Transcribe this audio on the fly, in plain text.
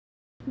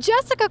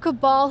Jessica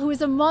Cabal, who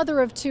is a mother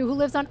of two who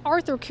lives on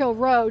Arthur Kill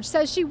Road,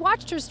 says she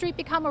watched her street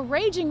become a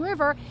raging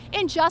river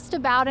in just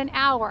about an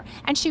hour.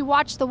 And she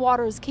watched the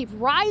waters keep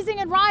rising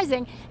and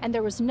rising, and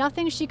there was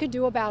nothing she could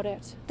do about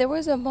it. There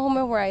was a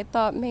moment where I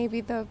thought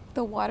maybe the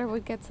water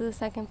would get to the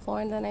second floor,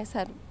 and then I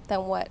said,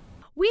 then what?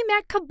 We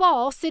met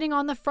Cabal sitting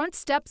on the front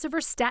steps of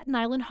her Staten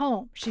Island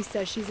home. She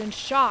says she's in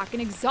shock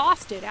and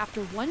exhausted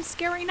after one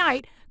scary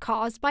night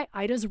caused by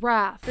Ida's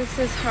wrath. This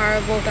is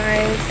horrible,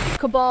 guys.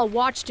 Cabal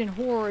watched in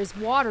horror as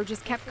water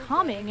just kept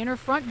coming in her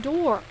front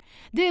door.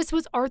 This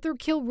was Arthur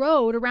Kill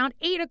Road around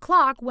 8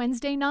 o'clock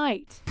Wednesday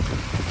night.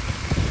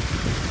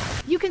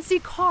 You can see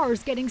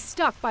cars getting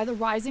stuck by the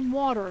rising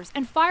waters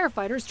and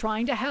firefighters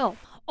trying to help.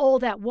 All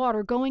that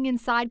water going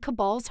inside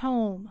Cabal's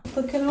home.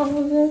 Look at all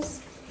of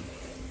this.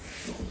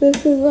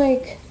 This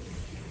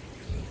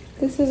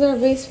is our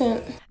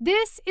basement.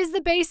 This is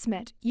the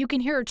basement. You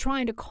can hear her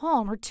trying to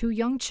calm her two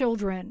young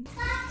children.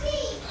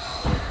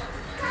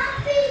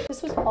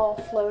 This was all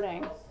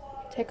floating.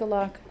 Take a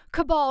look.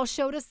 Cabal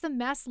showed us the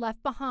mess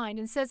left behind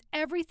and says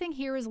everything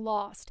here is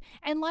lost.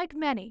 And like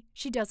many,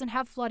 she doesn't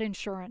have flood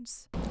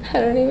insurance.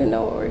 I don't even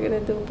know what we're gonna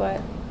do,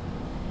 but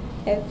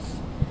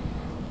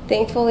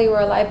thankfully we're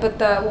alive, but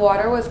the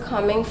water was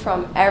coming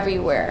from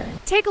everywhere.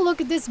 Take a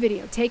look at this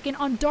video taken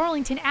on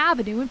Darlington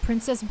Avenue in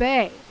Princess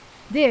Bay.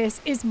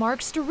 This is Mark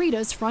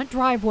Starita's front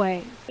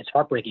driveway. It's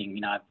heartbreaking.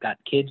 You know, I've got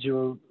kids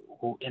who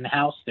in the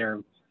house. They're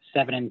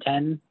 7 and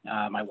 10.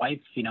 My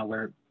wife, you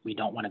know, we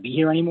don't want to be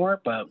here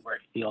anymore, but we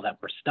feel that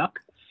we're stuck.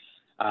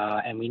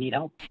 And we need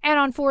help. And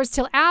on Forest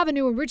Hill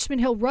Avenue and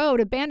Richmond Hill Road,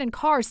 abandoned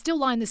cars still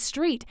line the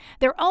street.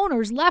 Their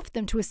owners left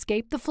them to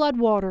escape the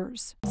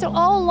floodwaters. So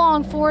all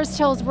along Forest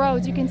Hills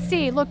roads, you can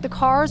see, look, the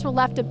cars were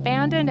left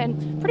abandoned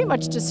and pretty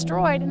much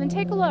destroyed. And then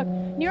take a look,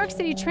 New York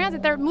City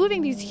Transit, they're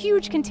moving these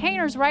huge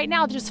containers right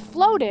now, just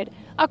floated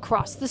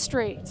across the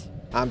street.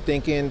 I'm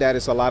thinking that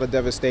it's a lot of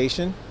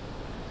devastation,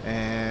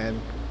 and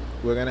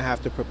we're going to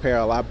have to prepare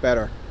a lot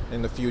better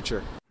in the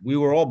future. We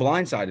were all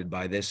blindsided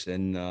by this,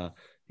 and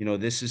you know,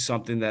 this is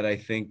something that I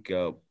think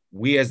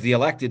we as the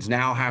electeds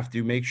now have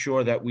to make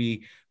sure that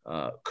we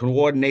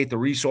coordinate the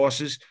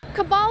resources.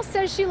 Cabal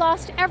says she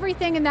lost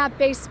everything in that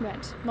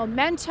basement.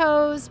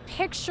 Mementos,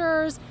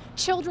 pictures,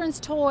 children's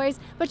toys,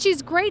 but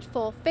she's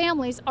grateful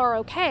families are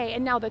okay,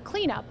 and now the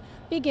cleanup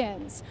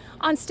begins.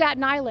 On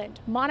Staten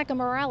Island, Monica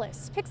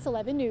Morales, Pix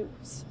 11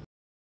 News.